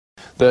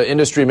The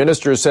industry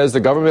minister says the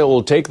government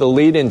will take the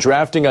lead in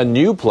drafting a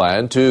new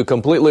plan to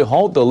completely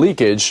halt the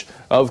leakage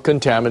of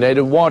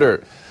contaminated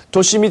water.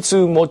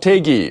 Toshimitsu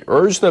Motegi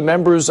urged the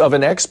members of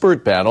an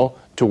expert panel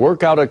to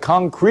work out a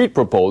concrete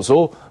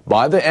proposal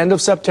by the end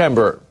of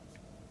September.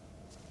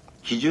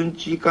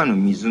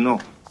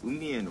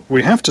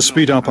 We have to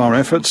speed up our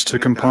efforts to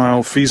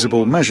compile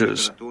feasible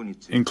measures,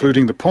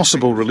 including the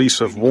possible release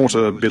of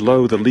water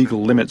below the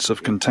legal limits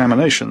of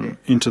contamination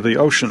into the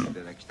ocean.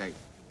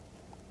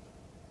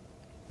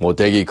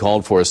 Motegi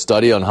called for a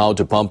study on how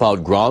to pump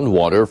out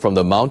groundwater from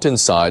the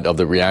mountainside of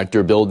the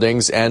reactor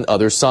buildings and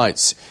other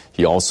sites.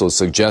 He also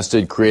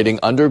suggested creating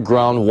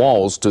underground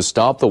walls to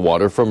stop the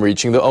water from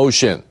reaching the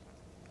ocean.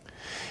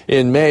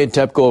 In May,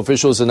 TEPCO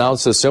officials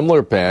announced a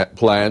similar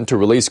plan to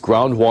release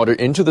groundwater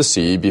into the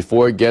sea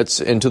before it gets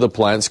into the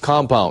plant's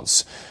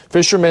compounds.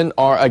 Fishermen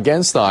are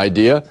against the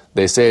idea.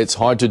 They say it's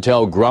hard to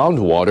tell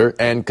groundwater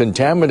and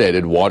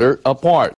contaminated water apart.